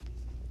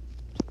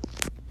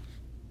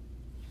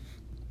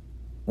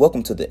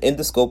Welcome to the In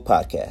the Scope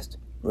podcast,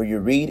 where you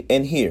read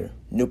and hear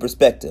new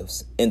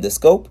perspectives in the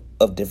scope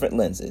of different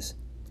lenses.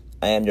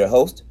 I am your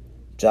host,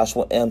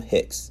 Joshua M.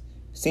 Hicks,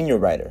 senior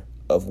writer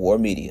of War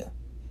Media.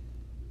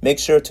 Make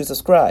sure to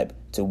subscribe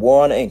to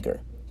War on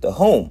Anchor, the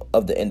home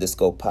of the In the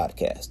Scope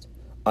podcast,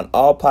 on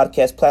all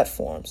podcast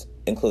platforms,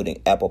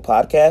 including Apple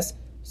Podcasts,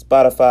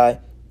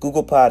 Spotify,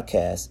 Google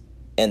Podcasts,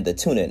 and the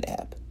TuneIn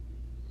app.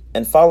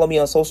 And follow me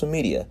on social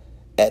media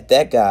at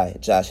that guy,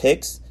 Josh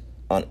Hicks,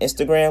 on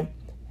Instagram,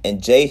 and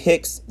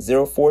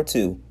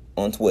jhicks042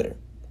 on Twitter.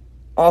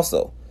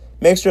 Also,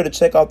 make sure to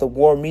check out the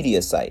War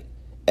Media site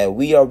at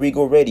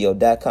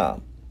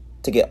weareregalradio.com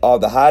to get all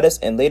the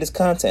hottest and latest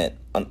content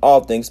on all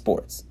things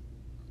sports.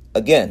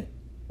 Again,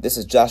 this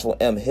is Joshua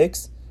M.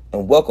 Hicks,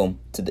 and welcome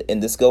to the In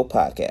the Scope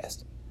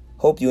podcast.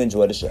 Hope you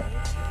enjoy the show.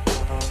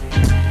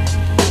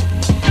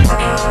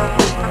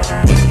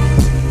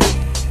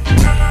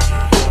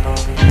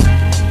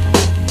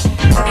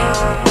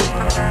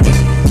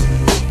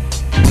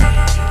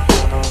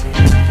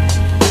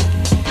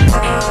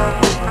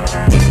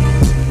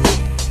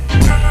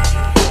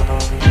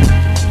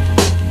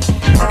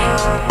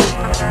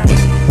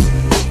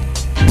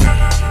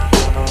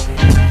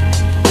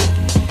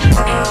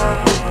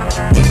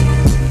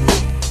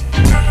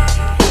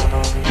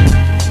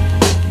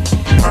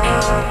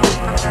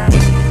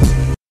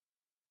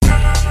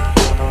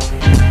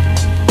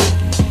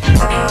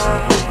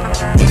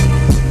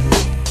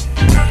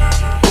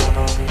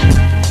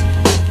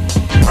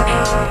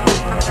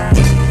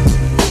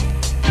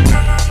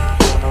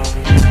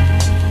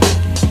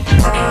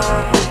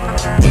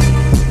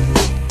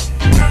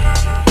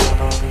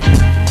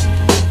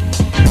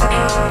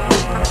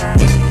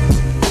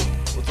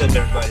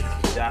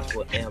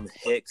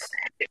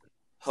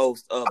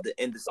 Host of the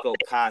In the Scope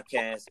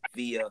podcast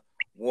via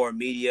War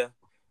Media.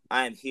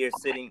 I am here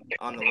sitting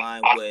on the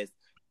line with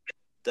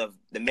the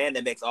man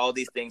that makes all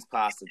these things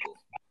possible.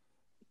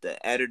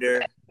 The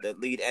editor, the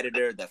lead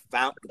editor, the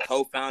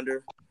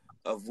co-founder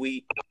of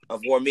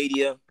War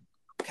Media,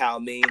 Kyle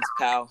Means.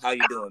 Kyle, how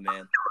you doing,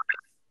 man?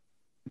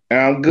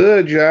 I'm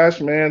good, Josh,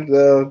 man.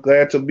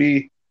 Glad to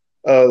be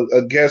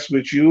a guest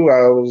with you.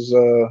 I was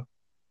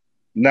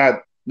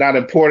not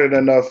important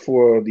enough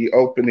for the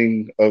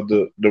opening of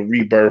the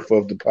rebirth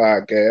of the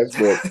podcast,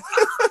 but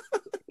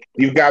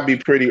you've got me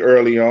pretty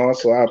early on,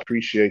 so I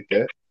appreciate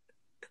that.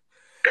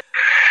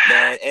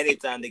 Man,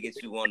 anytime they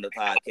get you on the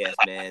podcast,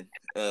 man,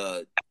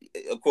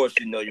 of course,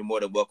 you know you're more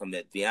than welcome.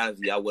 To be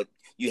honest with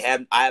you,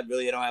 I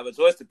really don't have a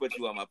choice to put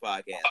you on my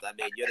podcast. I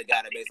mean, you're the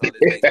guy that makes all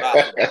these things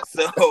possible.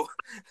 So,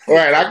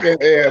 right, I can.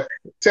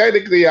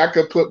 Technically, I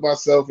could put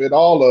myself in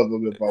all of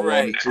them if I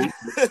wanted to.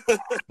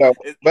 So,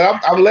 but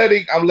I'm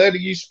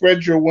letting you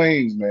spread your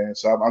wings, man.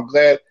 So I'm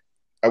glad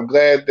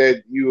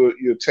that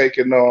you're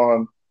taking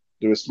on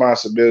the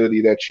responsibility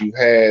that you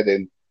had,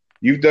 and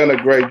you've done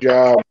a great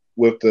job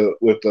with the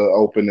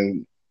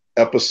opening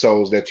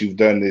episodes that you've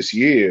done this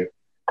year.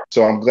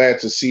 So I'm glad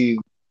to see,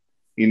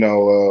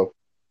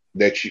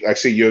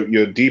 that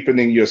you're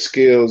deepening your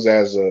skills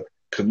as a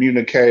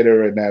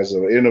communicator and as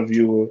an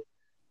interviewer,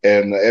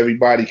 and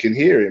everybody can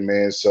hear it,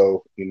 man.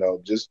 So,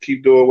 just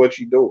keep doing what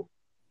you do.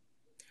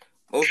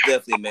 Most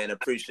definitely, man.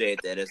 Appreciate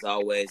that as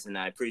always, and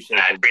I appreciate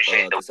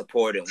the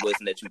support and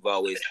wisdom that you've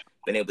always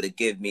been able to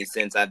give me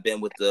since I've been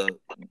with War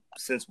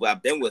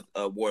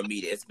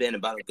Media. It's been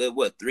about a good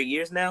 3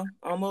 years now,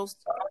 almost.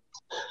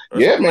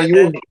 Yeah,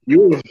 man.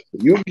 You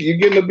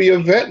getting to be a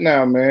vet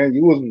now, man.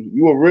 You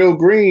were real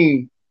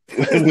green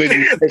when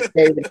you first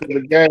came into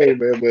the game,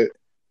 man. But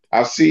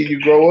I've seen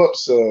you grow up,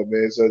 so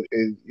man. So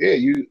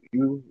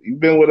you've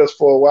been with us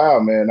for a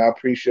while, man. I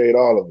appreciate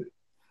all of it.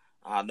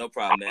 No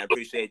problem, man. I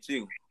appreciate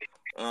you.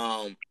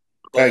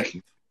 Thank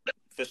you.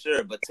 For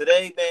sure. But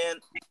today, man,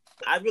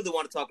 I really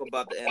want to talk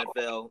about the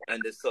NFL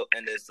and this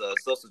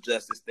social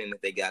justice thing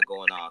that they got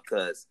going on,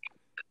 because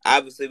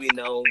obviously we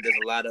know there's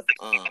a lot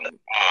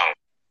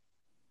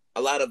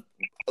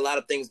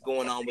of things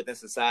going on within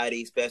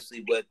society,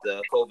 especially with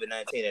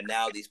COVID-19 and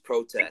now these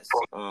protests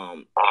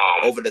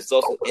over the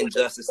social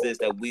injustices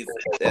that we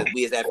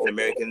as African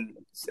Americans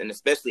and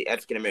especially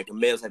African American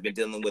males have been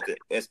dealing with,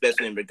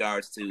 especially in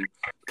regards to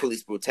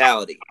police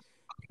brutality.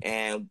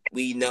 And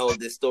we know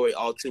this story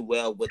all too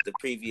well with the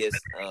previous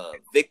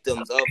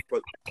victims of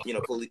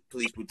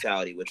police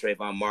brutality, with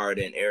Trayvon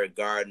Martin, Eric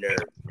Gardner,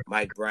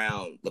 Mike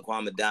Brown,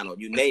 Laquan McDonald,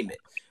 you name it.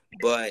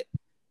 But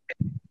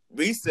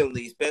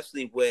recently,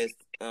 especially with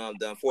the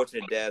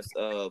unfortunate deaths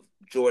of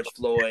George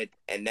Floyd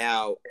and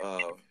now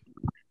I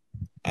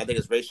think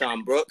it's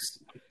Rayshon Brooks,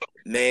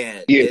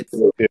 man, it's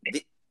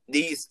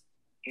these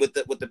with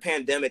the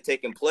pandemic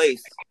taking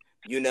place,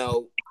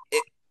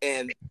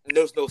 and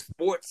there's no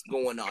sports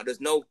going on.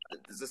 The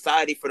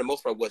society for the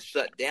most part was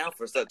shut down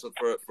for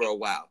a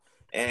while.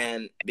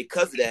 And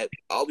because of that,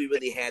 all we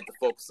really had to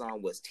focus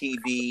on was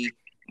TV,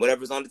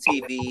 whatever's on the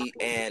TV,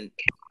 and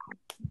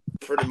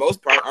for the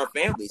most part, our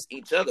families,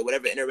 each other,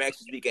 whatever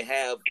interactions we can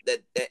have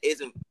that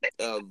isn't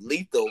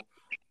lethal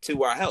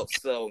to our health.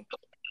 So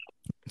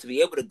to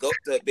be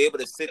able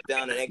to sit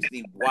down and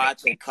actually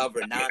watch and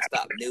cover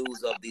nonstop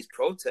news of these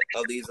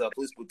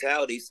police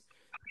brutalities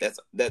that's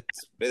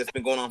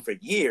been going on for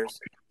years,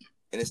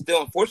 and it's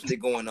still unfortunately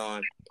going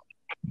on.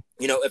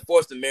 It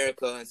forced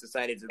America and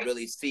society to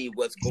really see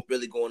what's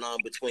really going on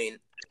between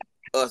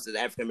us as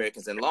African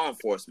Americans and law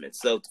enforcement.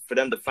 So for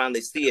them to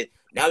finally see it,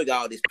 now we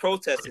got all these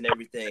protests and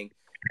everything,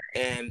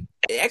 and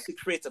it actually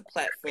creates a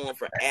platform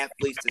for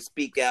athletes to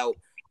speak out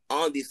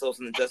on these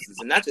social injustices,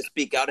 and not just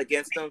speak out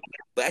against them,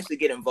 but actually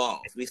get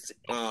involved.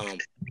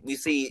 We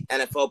see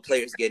NFL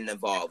players getting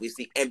involved. We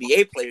see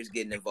NBA players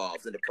getting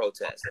involved in the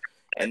protests,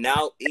 and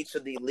now each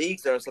of the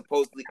leagues are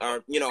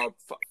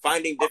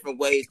finding different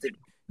ways to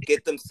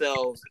get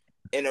themselves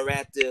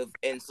interactive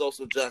in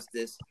social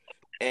justice,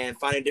 and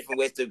finding different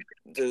ways to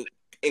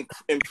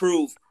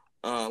improve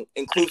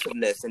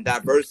inclusiveness and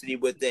diversity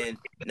within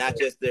not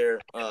just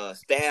their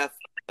staff,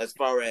 as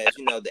far as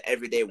the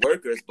everyday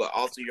workers, but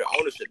also your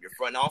ownership, your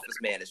front office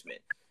management.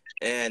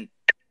 And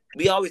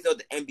we always know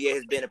the NBA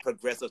has been a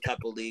progressive type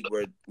of league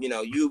where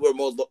you were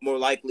more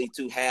likely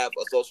to have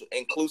a social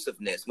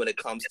inclusiveness when it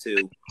comes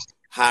to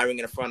hiring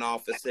in the front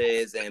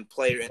offices and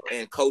player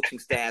and coaching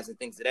staffs and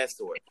things of that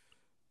sort.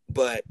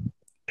 But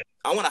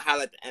I want to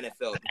highlight the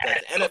NFL, because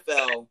the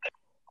NFL,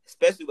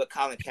 especially with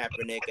Colin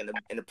Kaepernick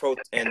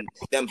and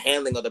them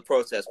handling of the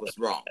protest, was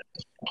wrong.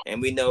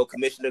 And we know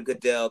Commissioner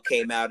Goodell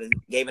came out and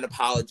gave an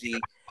apology,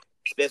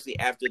 especially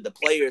after the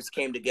players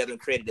came together and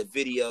created a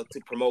video to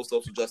promote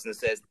social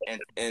justice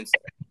and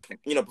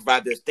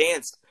provide their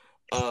stance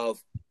of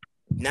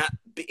not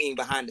being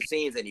behind the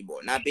scenes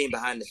anymore, not being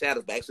behind the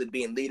shadows, but actually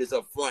being leaders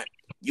up front,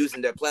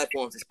 using their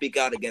platforms to speak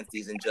out against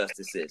these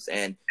injustices.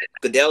 And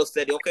Goodell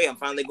said, okay, I'm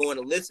finally going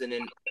to listen,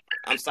 and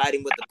I'm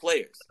siding with the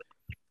players.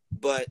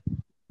 But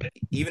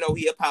even though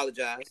he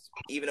apologized,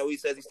 even though he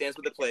says he stands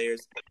with the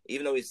players,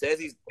 even though he says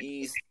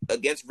he's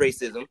against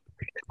racism,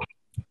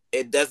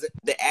 it doesn't.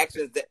 The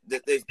actions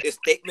the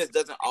statements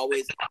doesn't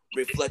always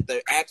reflect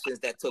the actions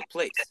that took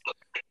place.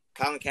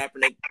 Colin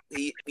Kaepernick,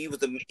 he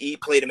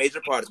played a major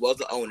part, as well as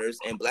the owners,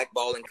 in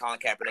blackballing Colin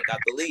Kaepernick out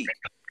the league.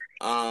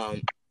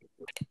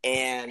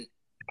 And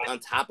on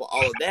top of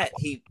all of that,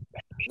 he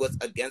was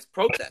against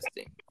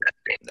protesting.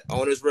 The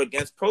owners were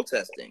against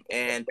protesting,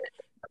 and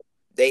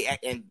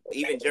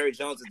even Jerry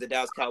Jones, as the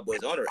Dallas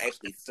Cowboys owner,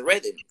 actually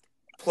threatened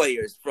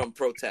players from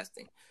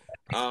protesting.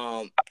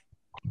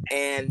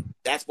 And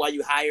that's why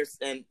you hire,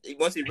 and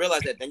once you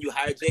realize that, then you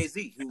hire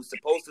Jay-Z, who's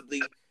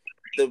supposedly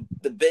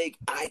the big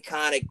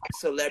iconic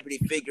celebrity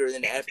figure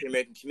in the African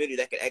American community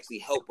that could actually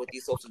help with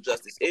these social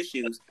justice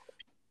issues.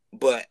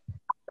 But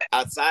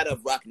outside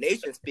of Rock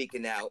Nation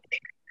speaking out,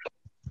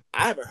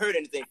 I haven't heard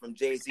anything from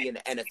Jay-Z in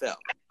the NFL.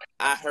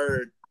 I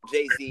heard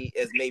Jay-Z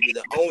as maybe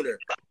the owner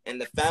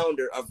and the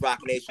founder of Rock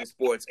Nation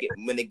Sports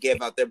when they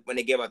gave out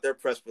their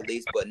press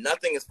release, but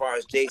nothing as far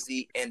as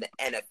Jay-Z and the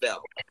NFL.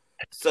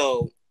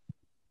 So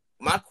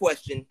my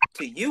question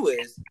to you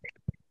is,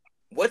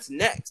 what's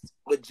next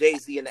with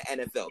Jay-Z and the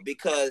NFL?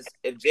 Because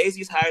if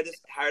Jay-Z's hired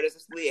as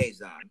his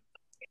liaison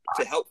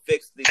to help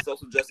fix these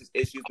social justice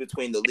issues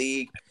between the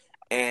league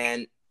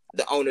and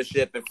the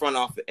ownership and front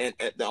office, and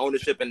the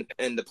ownership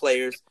and the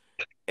players,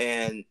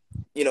 and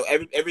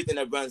everything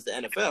that runs the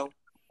NFL,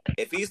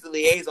 if he's the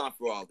liaison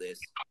for all this,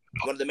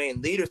 one of the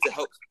main leaders to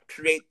help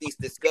create these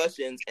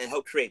discussions and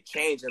help create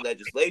change in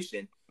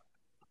legislation,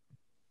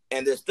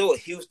 and there's still a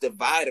huge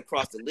divide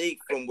across the league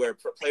from where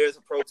players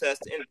are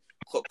protesting,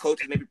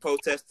 coaches may be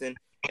protesting,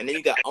 and then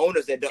you got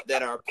owners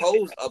that are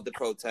opposed of the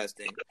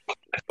protesting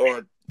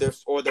or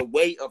the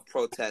way of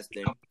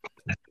protesting,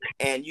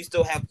 and you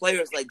still have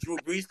players like Drew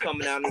Brees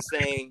coming out and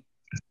saying,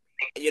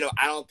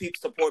 I don't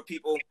support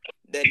people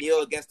that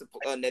kneel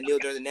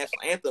during the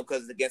national anthem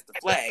because it's against the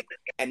flag,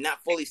 and not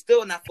fully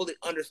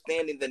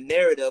understanding the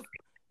narrative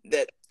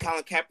that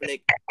Colin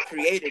Kaepernick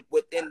created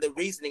within the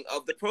reasoning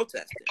of the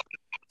protesting.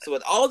 So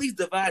with all these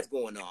divides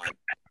going on,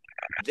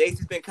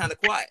 Jay-Z's been kind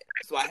of quiet.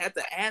 So I have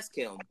to ask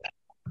him,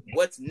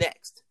 what's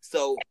next?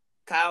 So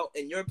Kyle,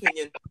 in your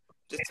opinion,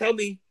 just tell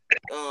me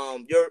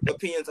your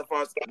opinions as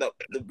far as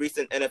the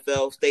recent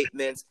NFL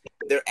statements,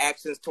 their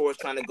actions towards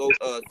trying to go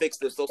fix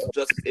the social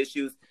justice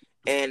issues,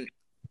 and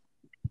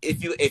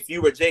if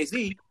you were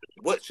Jay-Z,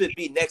 what should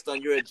be next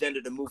on your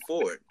agenda to move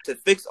forward to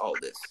fix all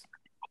this?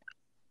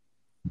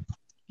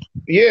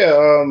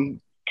 Yeah,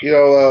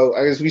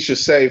 I guess we should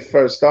say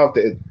first off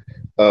that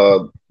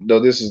though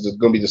this is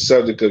going to be the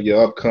subject of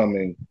your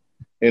upcoming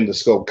In the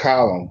Scope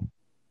column,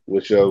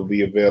 which will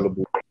be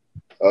available.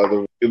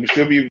 It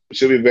should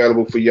be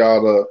available for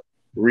y'all to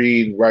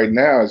read right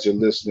now as you're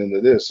listening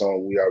to this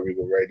on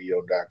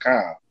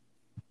weareregalradio.com.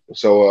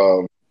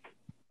 So,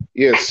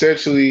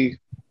 essentially,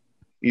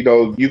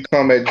 you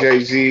come at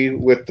Jay-Z in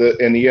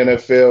the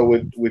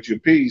NFL with your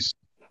piece,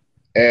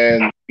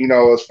 and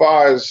as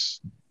far as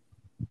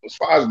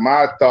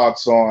my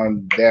thoughts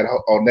on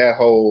that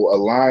whole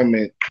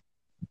alignment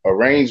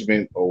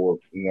arrangement or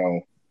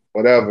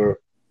whatever,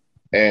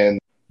 and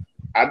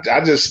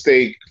I just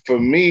think for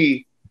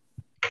me,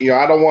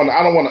 I don't want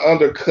to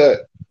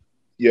undercut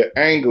your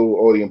angle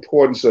or the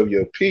importance of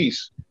your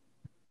piece,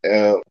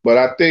 But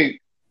I think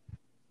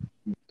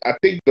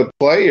the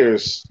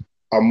players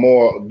are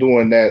more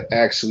doing that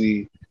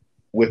actually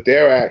with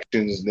their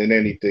actions than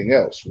anything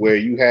else. Where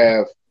you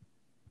have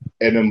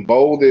an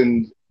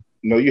emboldened,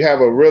 you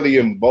have a really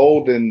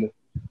emboldened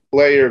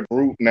player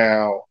group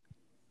now,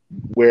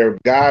 where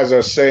guys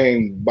are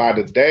saying by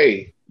the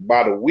day,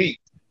 by the week,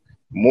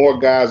 more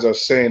guys are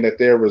saying that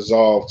they're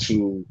resolved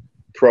to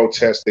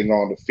protesting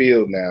on the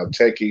field now,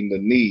 taking the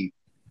knee,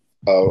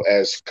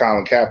 as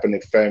Colin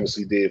Kaepernick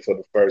famously did for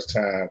the first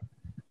time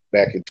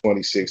back in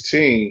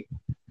 2016.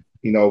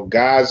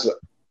 Guys,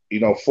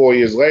 4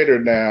 years later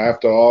now,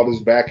 after all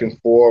this back and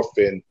forth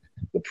and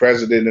the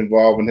president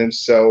involving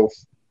himself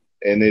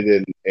and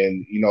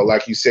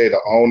like you said, the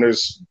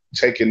owners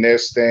taking their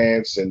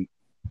stance and,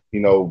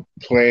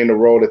 playing the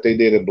role that they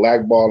did in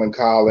blackballing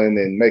Colin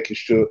and making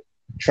sure,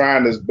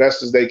 trying as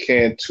best as they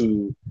can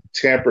to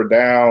tamper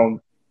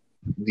down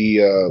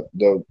the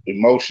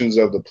emotions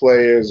of the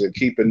players and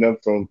keeping them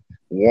from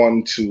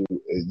wanting to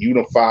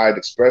unified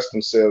express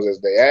themselves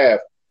as they have.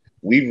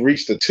 We've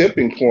reached a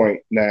tipping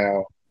point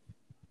now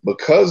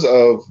because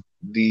of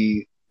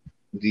the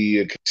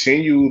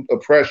continued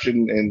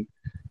oppression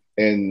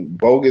and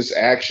bogus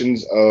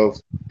actions of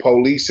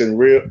police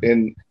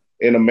in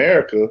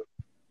America,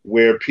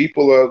 where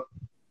people are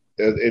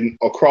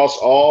across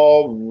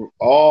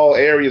all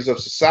areas of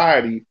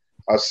society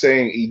are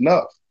saying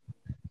enough,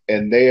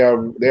 and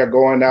they're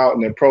going out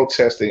and they're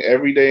protesting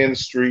every day in the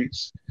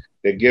streets.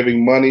 They're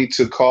giving money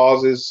to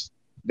causes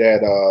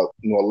that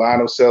align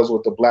themselves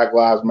with the Black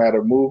Lives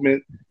Matter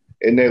movement,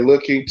 and they're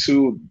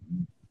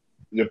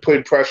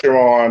putting pressure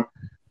on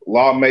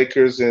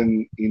lawmakers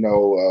and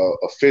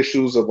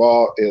officials of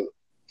all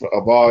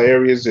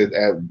areas,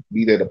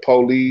 be they the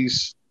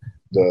police,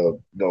 the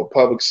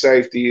public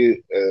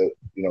safety,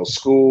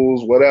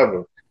 schools,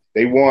 whatever.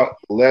 They want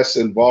less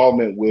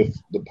involvement with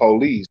the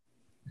police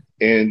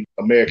in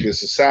American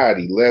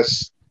society,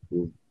 less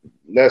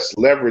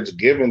leverage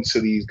given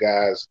to these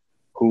guys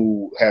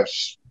who have,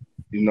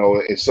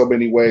 in so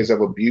many ways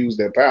have abused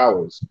their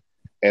powers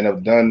and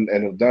have done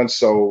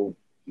so,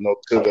 to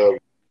the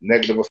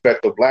negative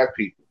effect of Black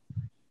people.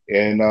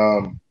 And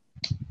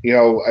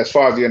as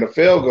far as the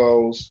NFL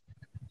goes,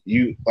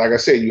 like I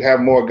said, you have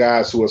more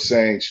guys who are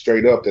saying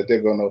straight up that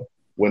they're gonna,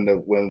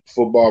 when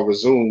football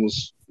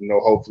resumes,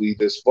 hopefully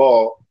this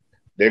fall,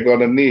 they're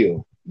gonna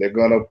kneel, they're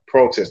gonna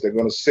protest, they're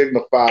gonna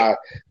signify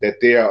that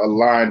they are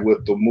aligned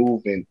with the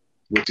movement,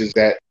 which is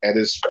at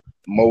its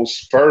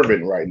most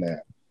fervent right now.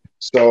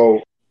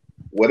 So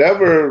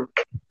whatever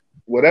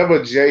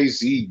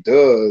Jay-Z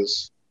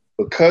does,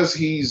 because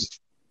he's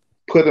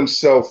put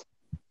himself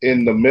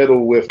in the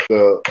middle with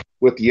the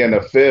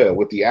NFL,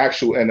 with the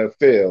actual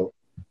NFL,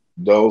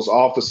 those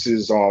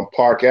offices on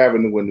Park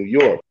Avenue in New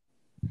York,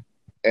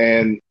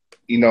 and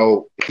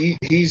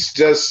he's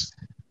just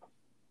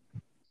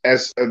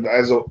it's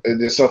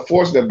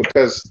unfortunate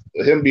because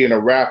him being a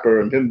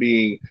rapper and him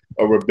being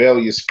a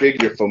rebellious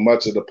figure for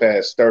much of the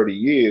past 30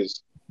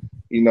 years,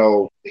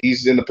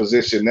 he's in a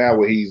position now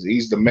where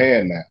he's the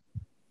man now.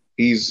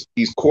 He's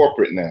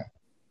corporate now.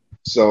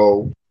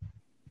 So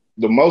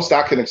the most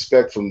I can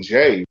expect from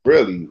Jay,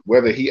 really,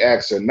 whether he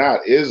acts or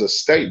not, is a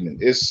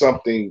statement. It's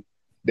something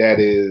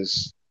that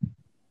is,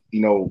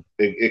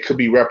 it could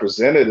be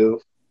representative,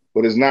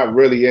 but it's not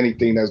really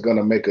anything that's going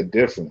to make a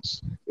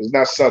difference. It's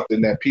not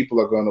something that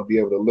people are going to be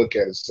able to look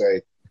at and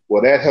say,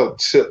 well, that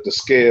helped tip the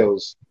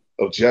scales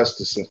of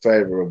justice in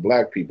favor of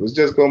Black people. It's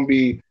just going to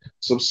be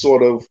some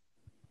sort of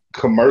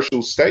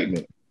commercial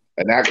statement,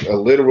 a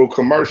literal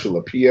commercial,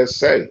 a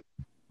PSA,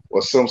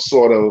 or some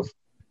sort of,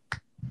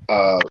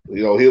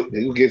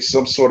 he'll get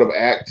some sort of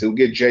act. He'll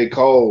get J.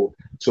 Cole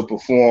to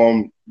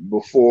perform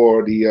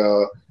before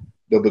the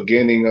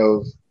beginning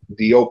of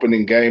the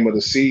opening game of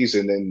the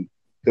season, and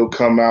he'll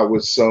come out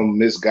with some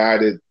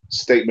misguided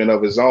statement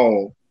of his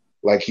own,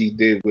 like he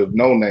did with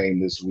No Name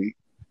this week,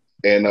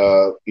 and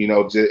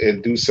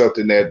and do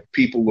something that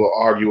people will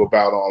argue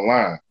about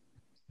online.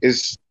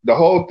 It's the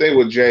whole thing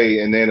with Jay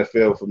and the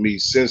NFL for me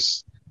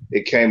since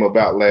it came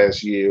about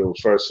last year. It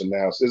was first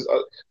announced.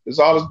 It's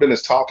always been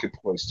his talking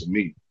points to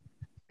me,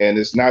 and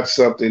it's not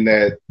something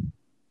that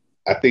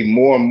I think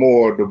more and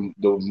more the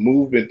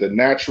movement, the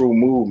natural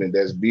movement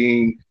that's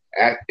being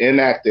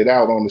enacted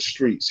out on the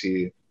streets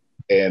here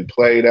and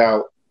played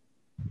out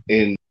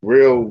in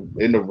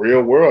the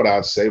real world,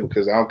 I'd say,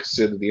 because I don't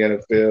consider the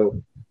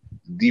NFL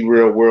the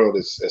real world.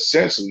 Is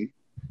essentially,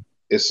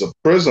 it's a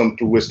prism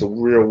through which the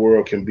real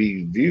world can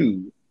be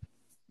viewed,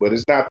 but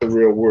it's not the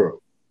real world.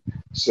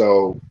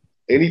 So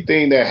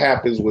anything that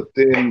happens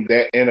within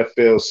that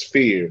NFL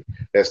sphere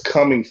that's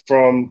coming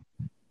from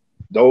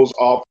those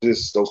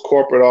offices, those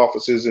corporate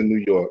offices in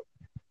New York,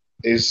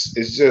 it's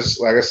just,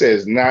 like I said,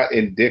 it's not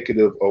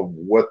indicative of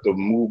what the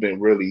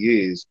movement really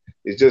is.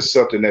 It's just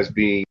something that's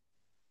being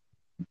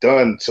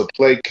done to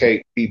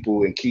placate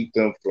people and keep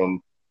them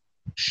from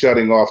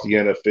shutting off the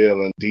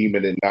NFL and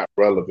deeming it not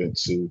relevant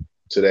to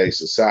today's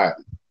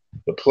society.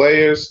 The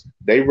players,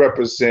 they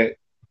represent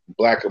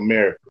Black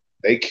America.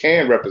 They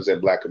can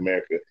represent Black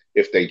America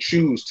if they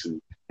choose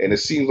to. and it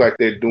seems like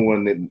they're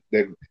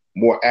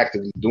more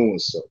actively doing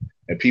so.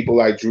 And people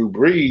like Drew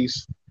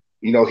Brees,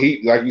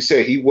 he, like you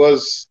said,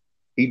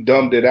 he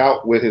dumbed it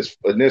out with his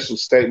initial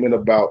statement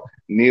about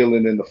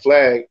kneeling in the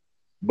flag,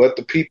 but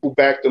the people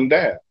backed him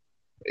down.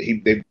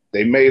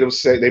 They made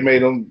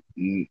him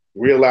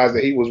realize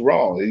that he was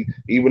wrong.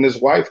 Even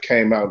his wife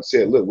came out and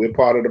said, "Look, we're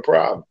part of the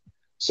problem."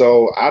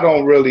 So I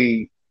don't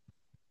really,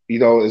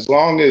 as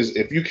long as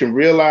if you can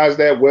realize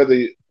that,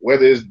 whether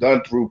it's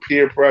done through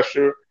peer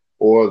pressure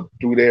or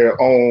through their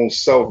own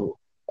self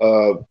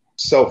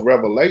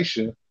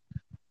revelation,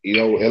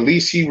 at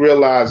least he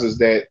realizes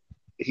that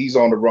he's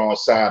on the wrong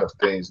side of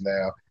things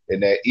now,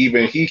 and that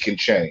even he can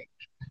change.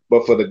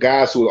 But for the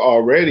guys who are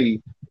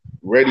already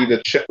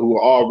who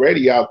are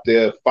already out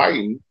there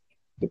fighting,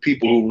 the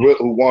people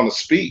who want to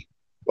speak,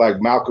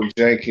 like Malcolm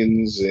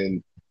Jenkins,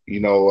 and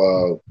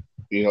the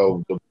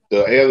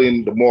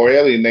more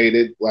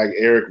alienated like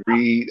Eric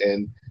Reed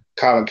and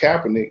Colin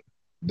Kaepernick,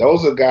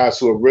 those are guys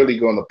who are really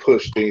going to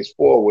push things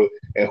forward,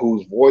 and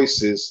whose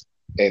voices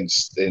and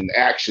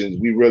actions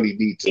we really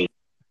need to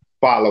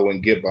follow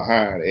and get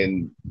behind,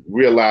 and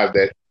realize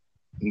that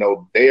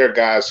they are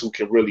guys who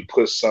can really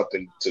push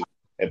something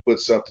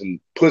put something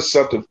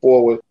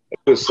forward and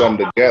put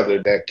something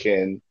together that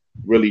can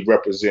really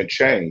represent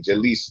change, at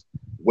least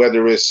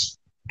whether it's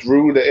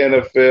through the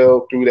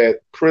NFL, through that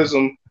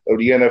prism of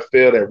the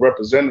NFL, that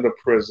representative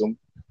prism,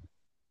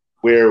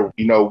 where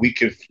we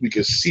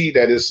can see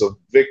that it's a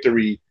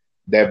victory,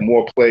 that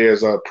more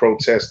players are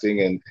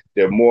protesting, and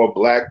there are more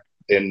black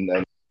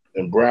and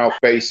brown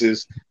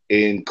faces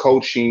in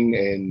coaching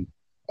and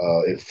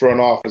in front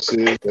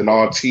offices and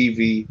on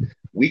TV.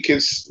 We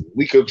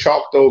could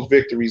chalk those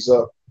victories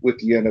up with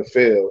the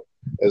NFL,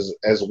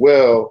 as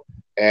well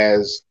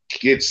as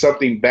get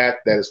something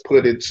back that is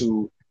put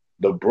into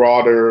the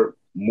broader,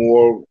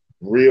 more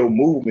real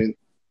movement,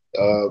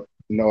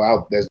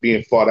 out that's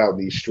being fought out in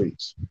these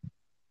streets.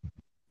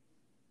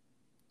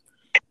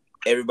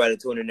 Everybody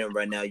tuning in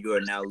right now, you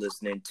are now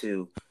listening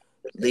to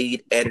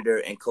lead editor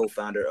and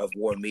co-founder of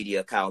War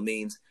Media, Kyle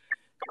Means.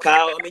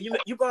 Kyle, I mean,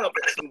 you brought up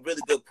some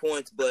really good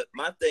points, but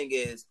my thing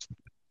is,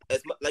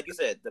 like you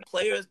said, the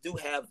players do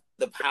have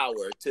the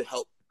power to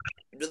help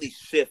really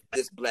shift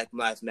this Black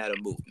Lives Matter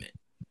movement.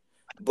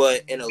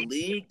 But in a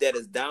league that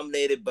is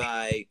dominated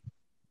by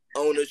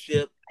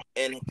ownership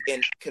and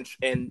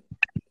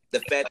the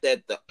fact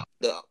that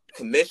the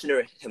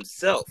commissioner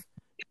himself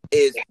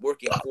is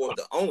working for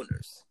the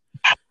owners,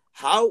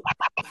 how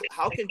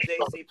can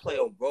Jay-Z play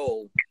a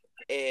role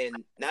in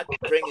not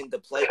bringing the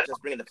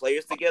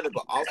players together,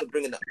 but also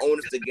bringing the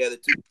owners together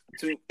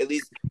to at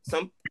least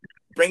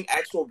bring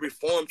actual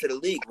reform to the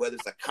league, whether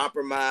it's a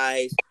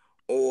compromise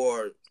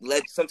or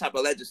some type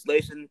of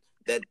legislation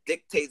that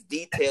dictates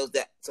details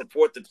that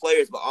support the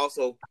players, but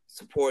also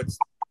supports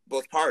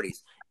both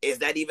parties? Is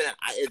that even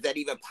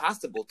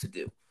possible to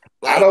do?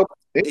 I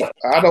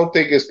don't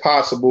think it's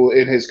possible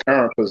in his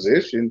current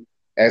position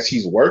as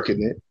he's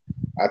working it.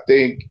 I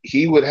think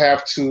he would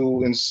have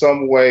to, in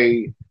some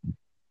way,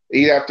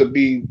 he'd have to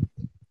be,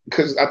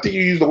 because I think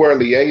you used the word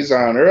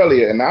liaison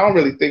earlier, and I don't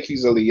really think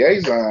he's a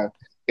liaison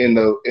in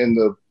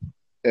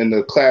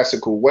the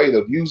classical way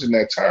of using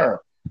that term.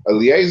 A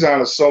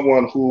liaison is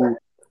someone who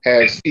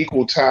has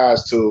equal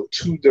ties to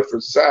two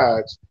different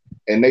sides,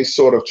 and they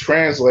sort of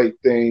translate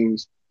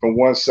things from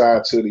one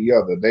side to the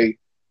other.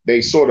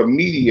 They sort of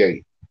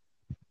mediate,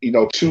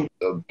 two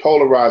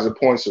polarizing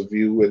points of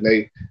view, and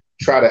they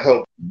try to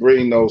help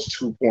bring those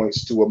 2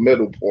 points to a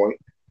middle point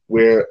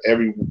where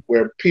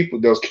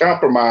those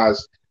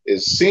compromise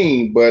is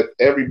seen, but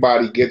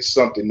everybody gets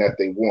something that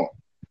they want.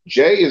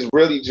 Jay is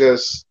really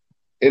just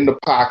in the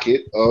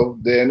pocket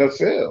of the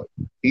NFL.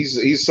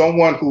 He's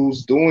someone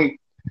who's doing.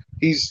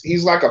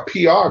 He's like a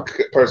PR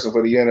person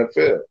for the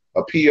NFL,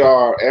 a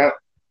PR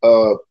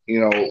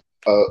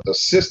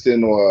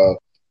assistant or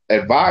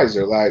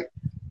advisor. Like,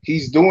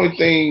 he's doing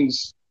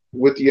things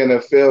with the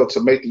NFL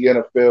to make the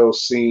NFL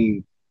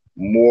seem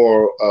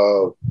more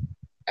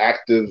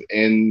active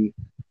and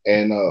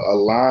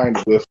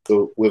aligned with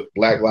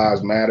Black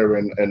Lives Matter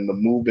and the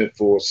movement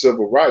for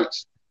civil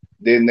rights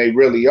than they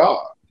really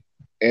are.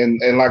 And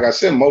like I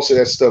said, most of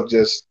that stuff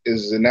just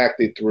is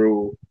enacted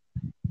through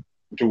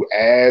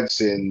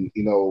ads and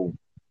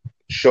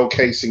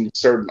showcasing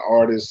certain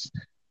artists,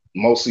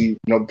 mostly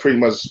pretty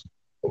much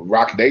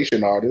Rock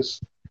Nation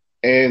artists,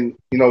 and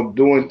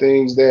doing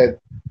things that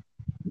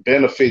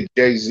benefit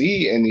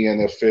Jay-Z in the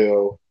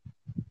NFL,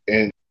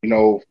 and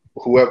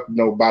whoever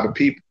by the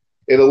people.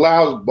 It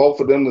allows both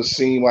of them to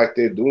seem like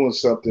they're doing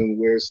something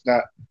where it's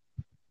not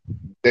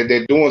that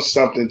they're doing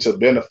something to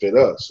benefit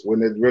us, when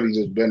they're really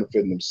just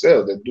benefiting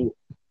themselves. They do,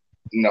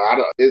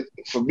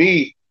 for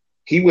me,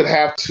 he would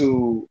have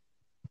to.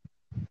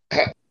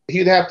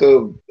 He'd have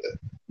to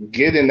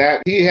get in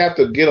that. He'd have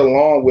to get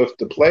along with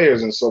the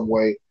players in some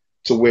way,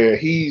 to where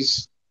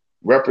he's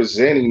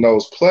representing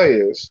those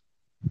players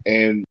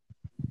and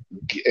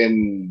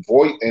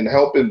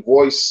helping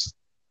voice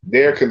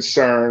their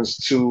concerns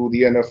to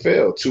the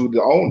NFL, to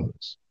the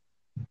owners.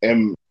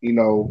 And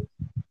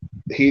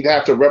he'd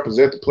have to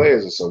represent the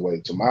players in some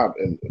way.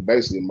 And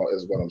basically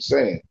is what I'm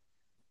saying,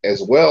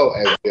 as well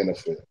as the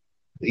NFL.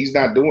 He's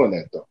not doing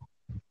that though.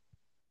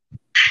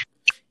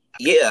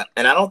 Yeah,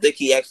 and I don't think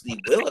he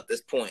actually will at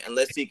this point,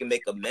 unless he can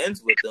make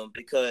amends with them.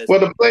 Because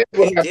the players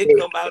he did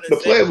come out and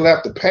the players would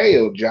have to pay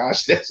him,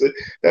 Josh. That's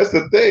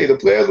the thing. The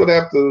players would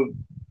have to.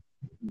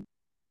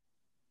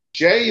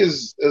 Jay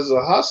is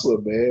a hustler,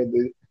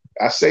 man.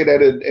 I say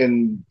that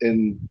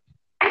in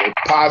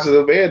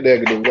positive and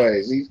negative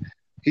ways.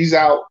 He's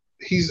out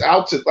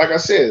to, like I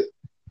said,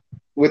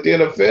 with the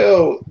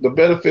NFL, the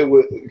benefit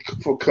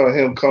for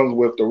him comes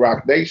with the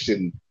Rock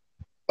Nation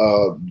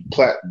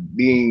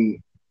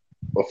being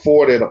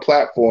afforded a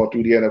platform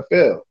through the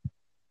NFL.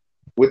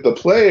 With the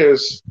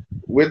players,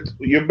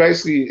 you're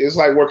basically, it's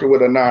like working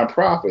with a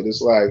nonprofit.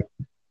 It's like,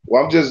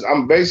 well,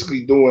 I'm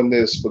basically doing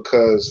this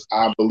because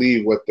I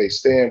believe what they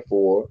stand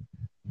for,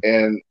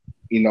 and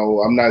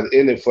I'm not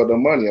in it for the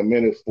money. I'm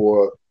in it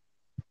for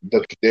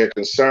their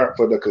concern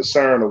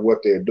of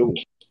what they're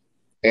doing.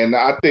 And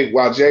I think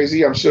while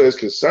Jay-Z, I'm sure, is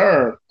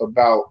concerned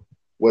about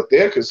what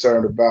they're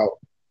concerned about,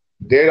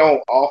 they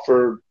don't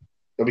offer.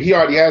 I mean, he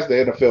already has the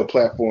NFL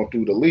platform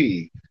through the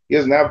league. He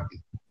doesn't have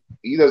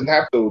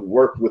to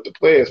work with the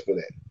players for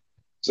that.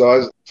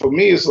 So for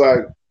me, it's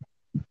like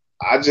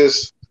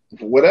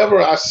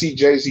whatever I see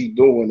Jay-Z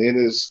doing in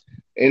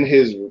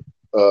his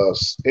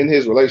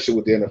relationship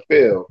with the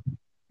NFL,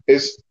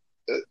 it's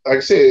like I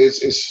said,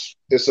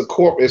 it's a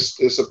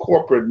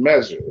corporate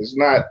measure. It's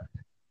not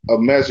a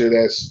measure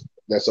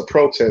that's a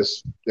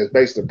protest, that's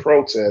based in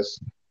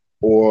protest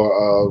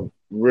or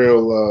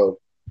real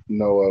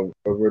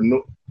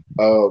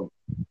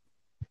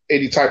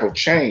any type of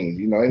change,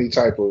 any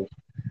type of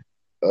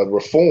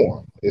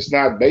reform. It's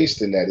not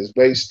based in that. It's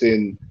based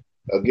in,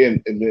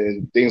 again,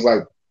 in things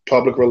like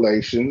public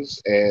relations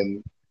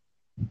and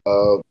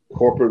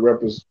corporate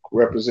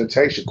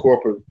representation,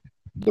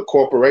 the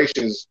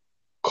corporations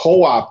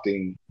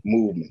co-opting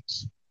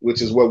movements,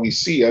 which is what we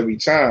see every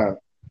time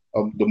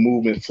the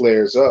movement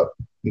flares up.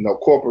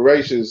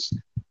 Corporations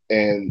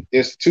and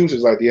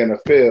institutions like the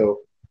NFL,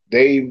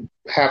 they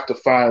have to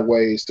find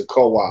ways to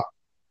co-opt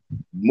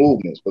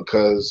movements,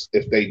 because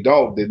if they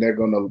don't, then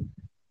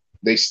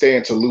they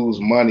stand to lose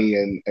money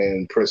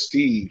and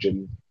prestige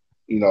and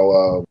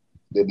the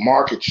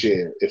market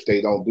share if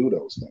they don't do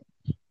those things.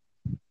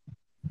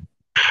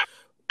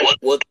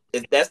 Well,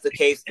 if that's the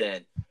case,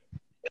 then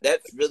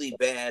that's really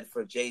bad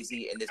for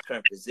Jay-Z in this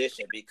current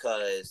position,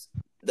 because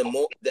the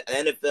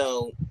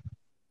NFL,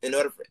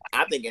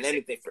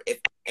 if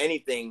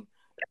anything,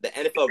 the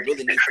NFL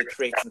really needs to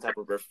create some type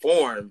of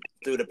reform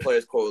through the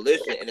Players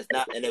Coalition, and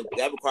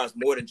that requires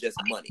more than just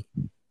money.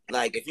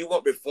 Like, if you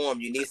want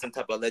reform, you need some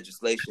type of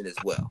legislation as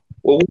well.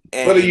 Well,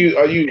 what are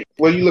you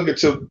looking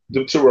to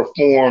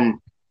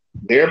reform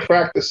their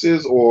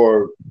practices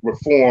or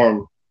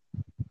reform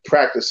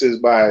practices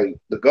by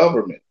the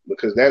government?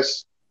 Because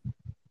the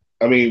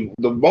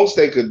most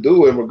they could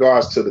do in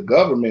regards to the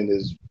government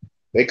is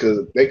they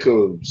could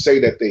say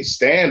that they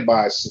stand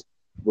by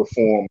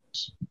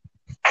reforms,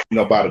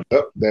 by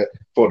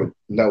for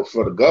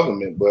the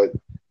government, but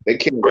they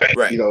can't.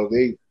 Right.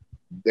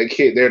 They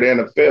can't. They're the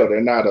NFL.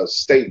 They're not a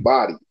state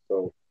body.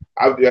 So,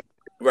 right.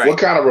 What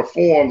kind of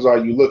reforms are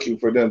you looking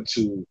for them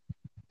to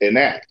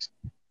enact?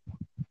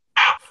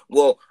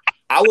 Well,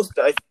 I would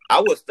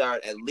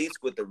start at least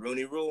with the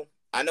Rooney Rule.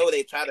 I know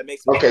they try to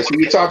make some. Okay, so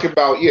you're talking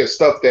about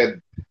stuff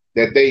that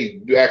they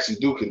actually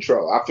do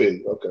control. I feel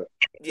you. Okay.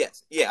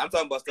 Yes, I'm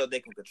talking about stuff they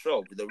can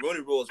control. The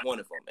Rooney Rule is one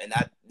of them, and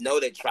I know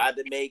they tried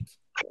to make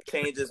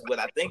changes. With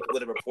a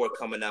report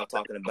coming out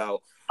talking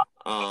about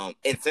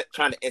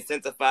trying to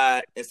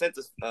incentivize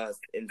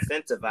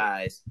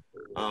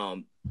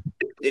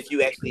if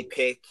you actually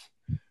pick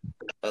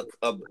a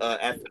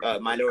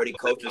minority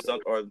coach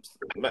or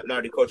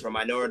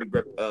minority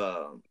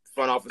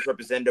front office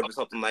representative or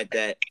something like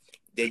that,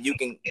 then you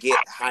can get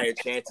higher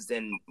chances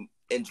in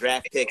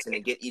draft picks and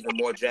then get even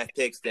more draft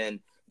picks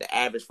than the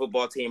average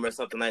football team or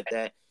something like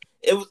that.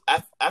 It was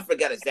I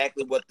forgot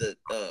exactly what the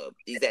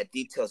exact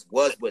details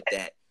was with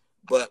that,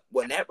 but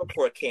when that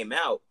report came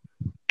out,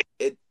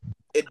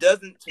 it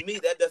doesn't, to me,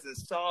 that doesn't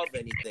solve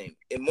anything.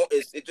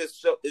 It just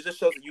shows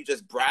that you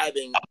just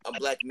bribing a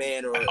black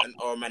man or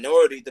a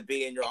minority to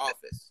be in your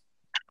office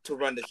to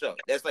run the show.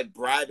 That's like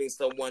bribing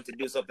someone to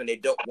do something they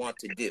don't want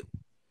to do,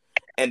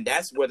 and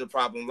that's where the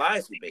problem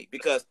lies with me.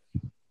 Because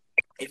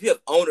if you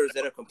have owners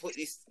that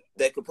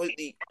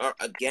completely are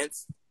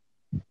against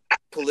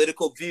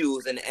political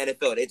views in the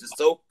NFL, they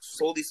just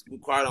solely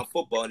required on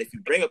football, and if you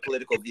bring a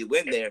political view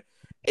in there,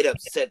 it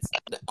upsets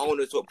the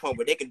owners to a point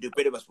where they can do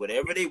pretty much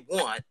whatever they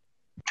want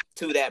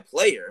to that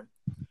player.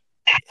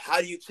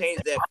 How do you change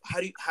that? How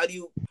do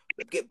you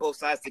get both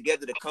sides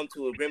together to come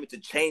to an agreement to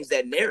change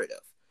that narrative?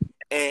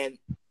 And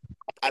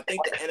I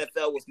think the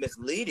NFL was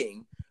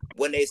misleading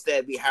when they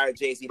said we hired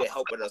Jay-Z to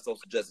help with our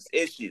social justice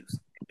issues,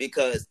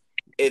 because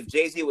if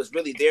Jay-Z was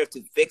really there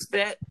to fix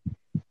that,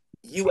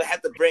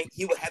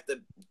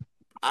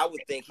 I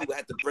would think he would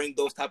have to bring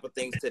those type of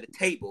things to the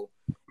table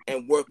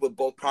and work with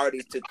both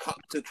parties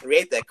to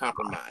create that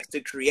compromise,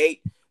 to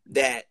create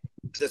that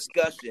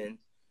discussion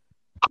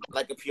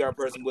like a PR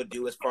person would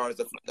do as far as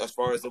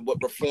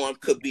what reform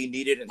could be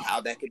needed and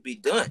how that could be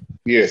done.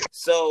 Yes.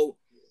 So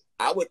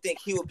I would think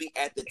he would be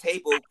at the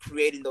table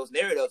creating those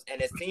narratives, and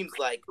it seems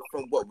like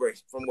from what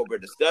we're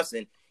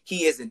discussing,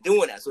 he isn't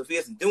doing that. So if he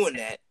isn't doing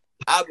that,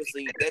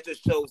 obviously that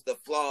just shows the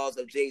flaws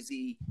of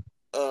Jay-Z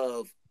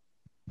of,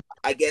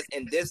 I guess,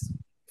 in this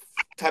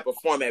type of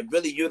format,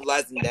 really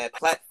utilizing that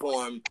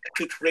platform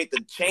to create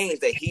the change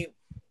that he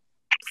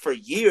for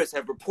years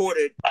have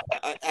reported,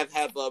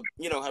 have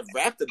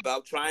rapped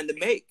about trying to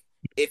make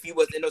if he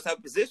was in those type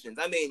of positions.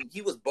 I mean,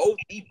 he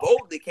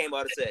boldly came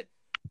out and said,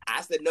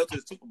 I said no to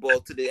the Super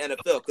Bowl to the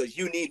NFL because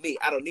you need me.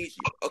 I don't need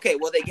you. Okay,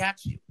 well, they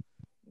got you.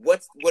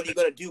 What are you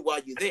going to do while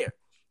you're there?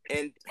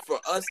 And for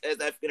us as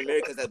African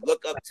Americans that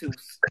look up to,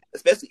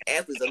 especially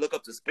athletes that look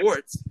up to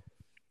sports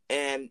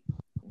and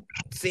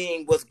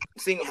seeing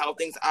how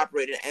things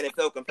operate in the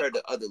NFL compared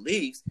to other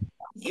leagues,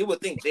 you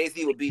would think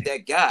Jay-Z would be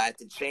that guy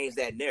to change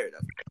that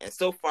narrative. And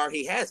so far,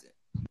 he hasn't.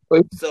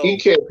 So he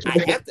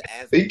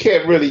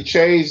can't really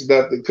change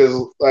nothing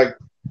because, like,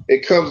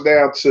 it comes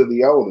down to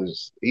the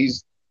owners.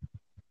 He's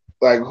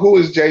like, who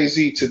is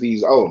Jay-Z to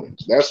these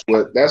owners? That's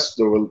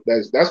the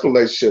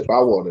relationship I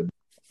want to do.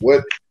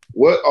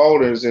 What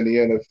owners in the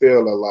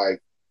NFL are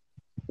like,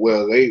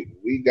 well,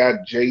 we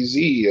got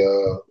Jay-Z,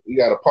 we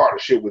got a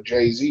partnership with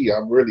Jay-Z.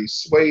 I'm really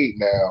swayed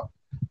now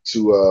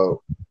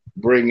to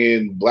bring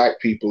in black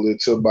people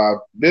into my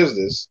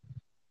business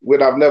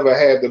when I've never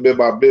had them in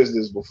my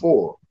business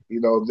before. You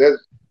know, that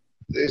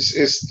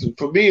it's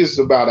for me, it's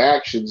about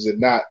actions and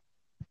not,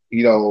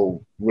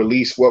 what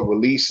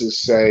releases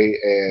say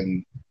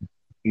and,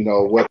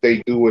 what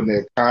they do in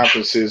their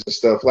conferences and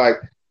stuff. Like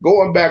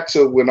going back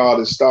to when all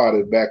this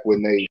started, back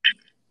when they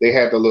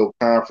had the little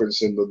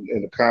conference in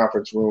the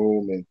conference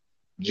room, and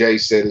Jay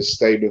said his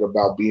statement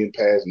about being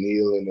past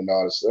kneeling and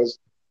all this stuff.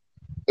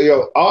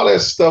 All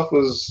that stuff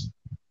was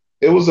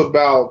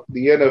about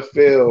the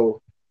NFL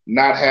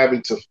not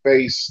having to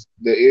face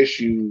the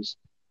issues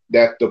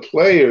that the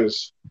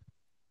players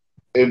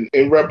and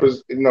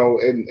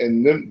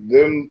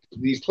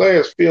these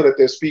players feel that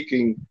they're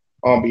speaking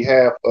on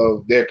behalf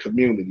of their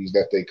communities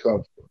that they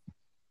come from.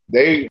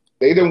 They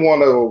didn't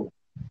really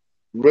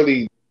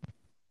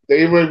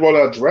want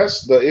to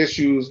address the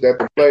issues that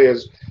the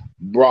players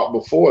brought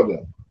before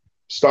them,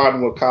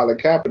 starting with Colin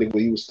Kaepernick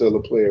when he was still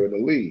a player in the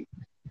league.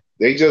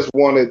 They just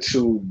wanted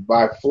to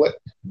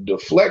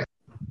deflect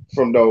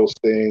from those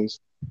things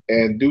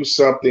and do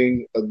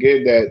something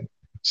again that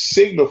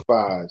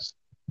signifies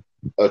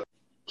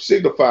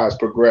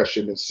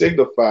progression and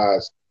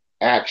signifies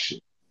action.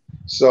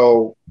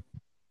 So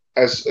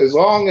as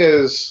long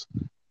as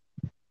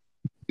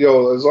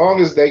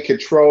they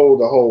control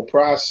the whole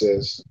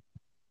process,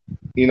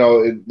 they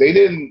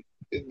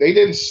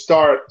didn't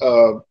start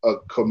a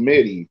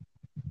committee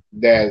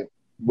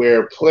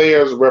where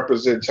players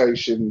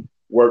representation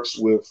works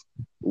with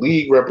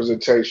league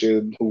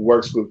representation, who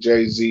works with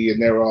Jay-Z,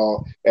 and they're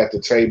all at the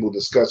table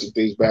discussing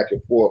things back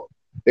and forth.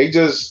 They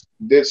just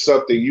did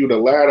something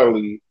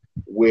unilaterally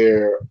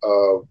where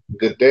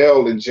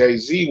Goodell and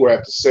Jay-Z were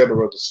at the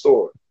center of the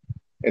story,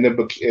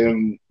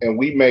 and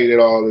we made it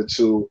all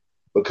into,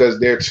 because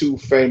they're two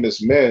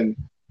famous men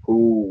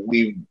who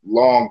we've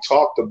long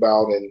talked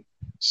about and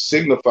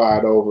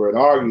signified over and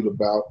argued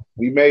about.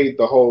 We made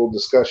the whole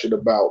discussion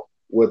about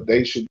what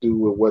they should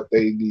do and what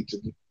they need to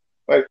do.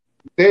 Like,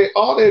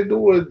 all they're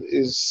doing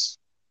is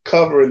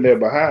covering their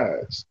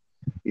behinds.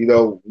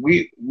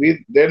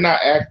 They're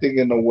not acting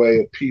in the way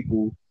of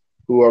people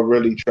who are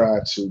really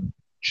trying to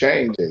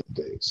change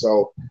anything.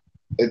 So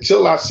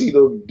until I see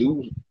them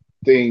do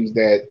things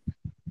that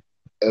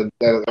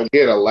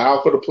again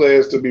allow for the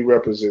players to be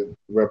represented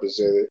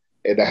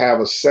and to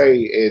have a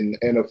say in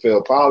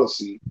NFL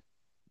policy,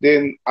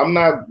 then I'm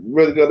not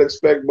really going to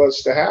expect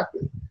much to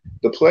happen.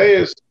 The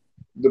players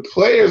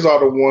are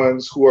the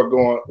ones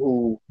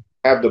who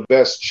have the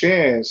best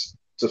chance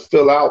to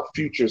fill out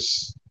future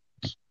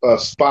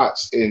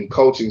spots in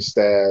coaching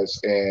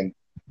staffs and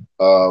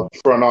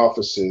front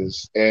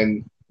offices,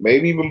 and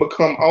maybe even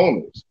become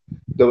owners.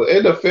 The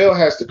NFL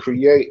has to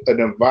create an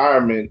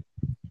environment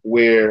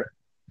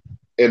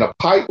in a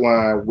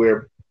pipeline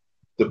where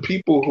the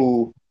people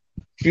who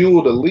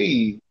fuel the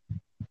league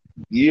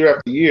year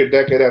after year,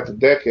 decade after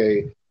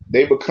decade,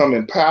 they become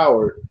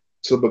empowered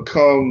to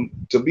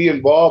be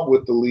involved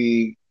with the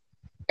league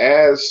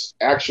as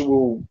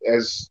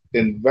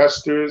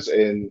investors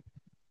and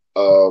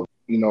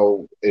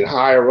and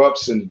higher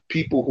ups and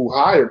people who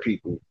hire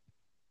people.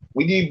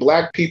 We need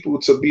black people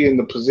to be in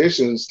the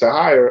positions to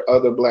hire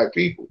other black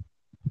people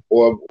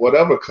or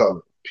whatever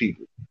color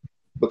people.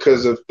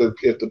 Because if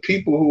the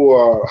people who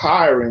are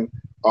hiring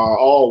are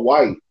all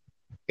white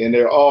and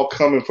they're all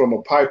coming from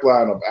a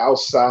pipeline of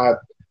outside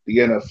the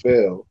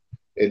NFL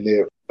and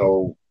they're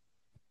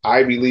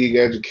Ivy League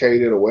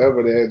educated or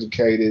wherever they're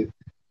educated,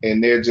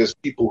 and they're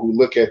just people who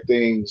look at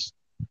things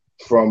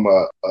from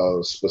a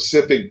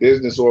specific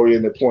business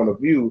oriented point of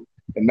view,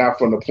 and not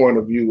from the point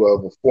of view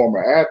of a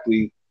former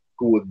athlete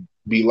who would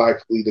be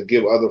likely to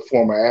give other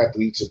former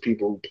athletes and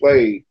people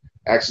who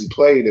actually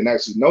played and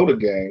actually know the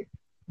game,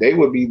 they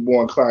would be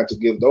more inclined to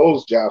give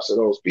those jobs to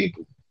those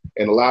people.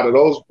 And a lot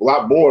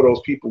more of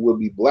those people will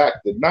be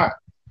black than not.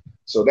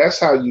 So that's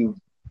how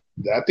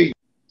I think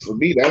for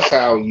me, that's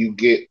how you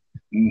can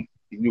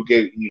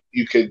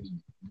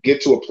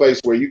get to a place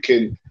where you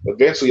can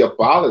eventually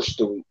abolish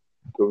the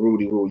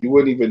Rudy Rule. You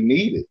wouldn't even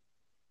need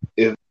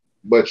it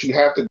but you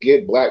have to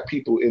get black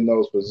people in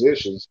those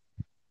positions,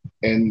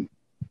 and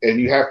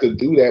you have to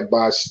do that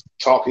by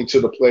talking to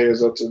the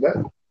players of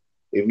today.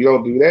 If you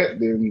don't do that,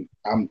 then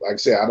like I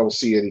said, I don't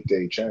see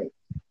anything change.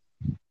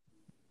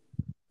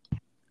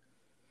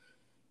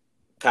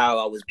 Kyle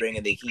always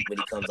bringing the heat when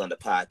he comes on the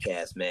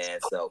podcast, man.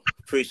 So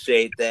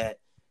appreciate that.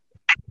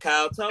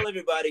 Kyle, tell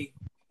everybody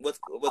what's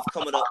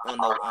coming up on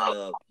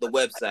the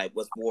website.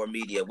 What's War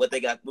Media? What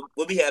they got?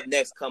 What we have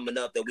next coming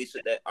up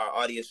that our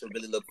audience should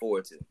really look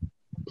forward to.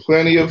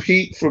 Plenty of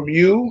heat from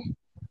you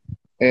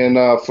and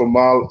from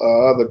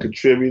our other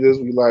contributors.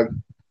 We like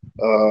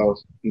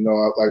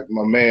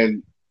my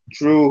man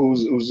Drew,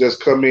 who's just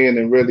come in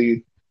and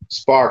really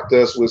sparked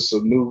us with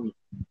some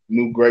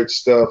new great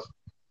stuff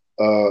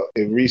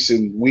in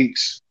recent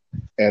weeks.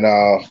 And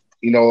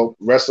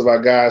rest of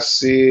our guys,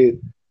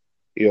 Sid,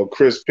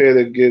 Chris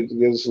Pettit gives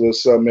us a little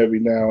something every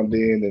now and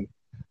then, and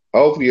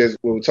hopefully as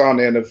we're talking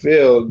the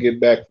NFL, get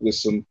back with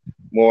some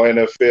more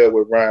NFL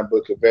with Ryan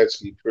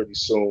Bukovetsky pretty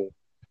soon.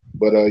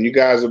 But you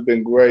guys have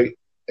been great,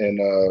 and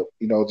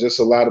just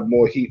a lot of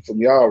more heat from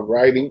y'all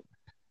writing,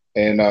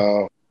 and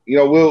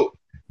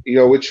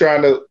we're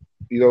trying to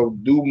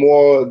do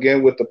more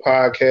again with the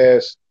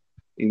podcast,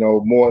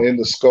 more in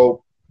the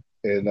scope,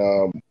 and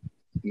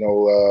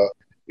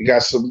we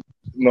got some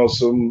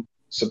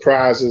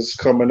surprises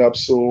coming up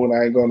soon.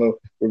 I ain't gonna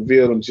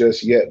reveal them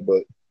just yet,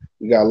 but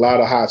we got a lot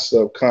of hot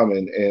stuff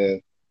coming,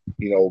 and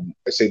I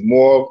say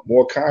more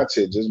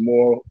content, just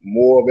more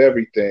of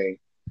everything.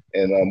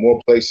 And more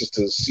places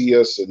to see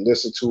us and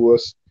listen to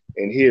us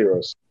and hear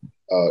us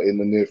in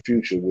the near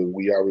future with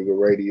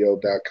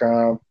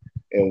wearerigaradio.com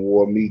and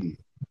War Media.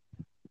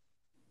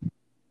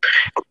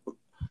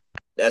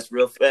 That's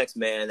real facts,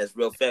 man. That's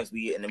real facts.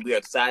 We are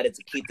excited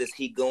to keep this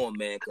heat going,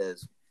 man,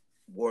 because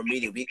War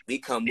Media, we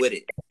come with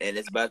it, and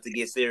it's about to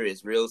get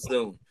serious real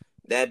soon.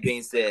 That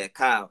being said,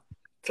 Kyle,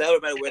 tell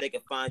everybody where they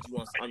can find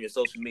you on your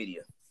social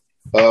media.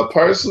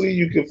 Personally,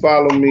 you can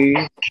follow me.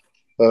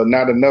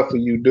 Not enough of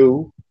you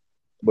do.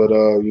 But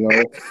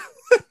you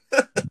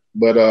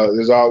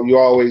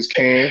always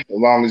can, as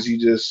long as you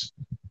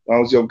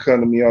don't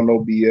come to me on no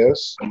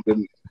BS. You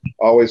can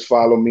always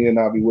follow me, and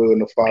I'll be willing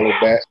to follow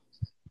back.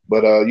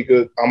 But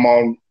I'm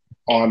on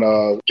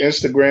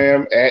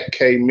Instagram at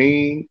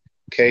KMean,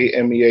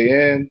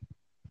 KMEAN,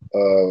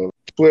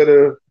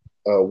 Twitter,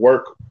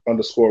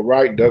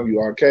 work_right,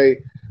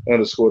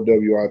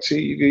 WRK_WRT.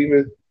 You can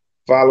even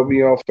follow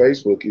me on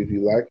Facebook if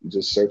you like. You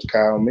just search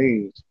Kyle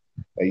Means,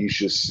 and you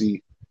should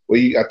see. Well,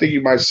 I think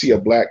you might see a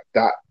black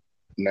dot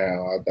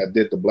now. I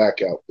did the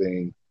blackout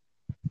thing.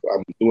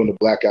 I'm doing the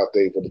blackout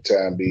thing for the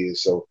time being.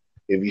 So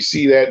if you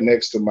see that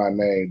next to my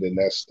name, then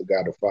that's the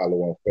guy to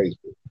follow on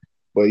Facebook.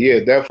 But yeah,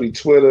 definitely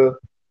Twitter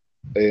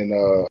and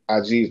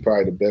IG is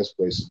probably the best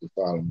places to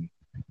follow me.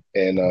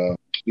 And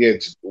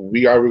it's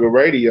We Are Riga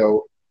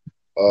Radio.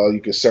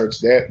 You can search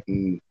that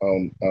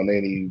on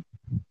any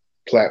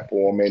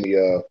platform, any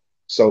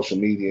social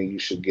media, and you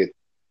should get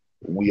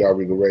We Are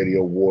Riga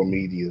Radio, War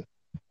Media.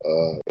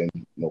 And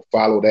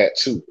follow that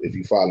too. If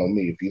you follow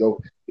me, if you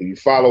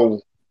follow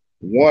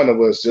one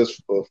of us,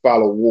 just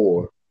follow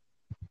War.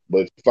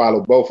 But if you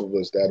follow both of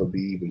us, that'll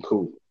be even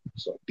cooler.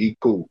 So be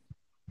cool.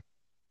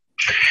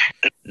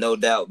 No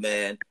doubt,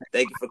 man.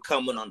 Thank you for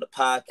coming on the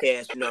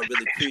podcast. I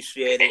really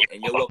appreciate it,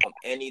 and you're welcome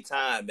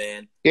anytime,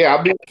 man.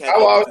 Yeah,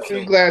 I'll always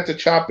be glad to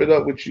chop it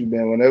up with you,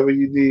 man. Whenever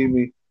you need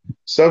me.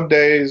 Some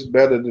days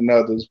better than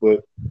others,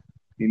 but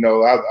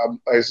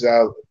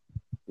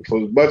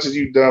for as much as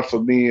you've done for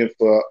me and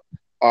for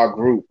our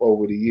group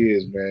over the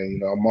years, man,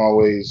 I'm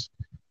always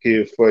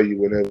here for you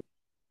whenever.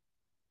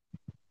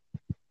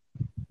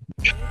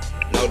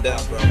 No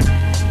doubt, bro.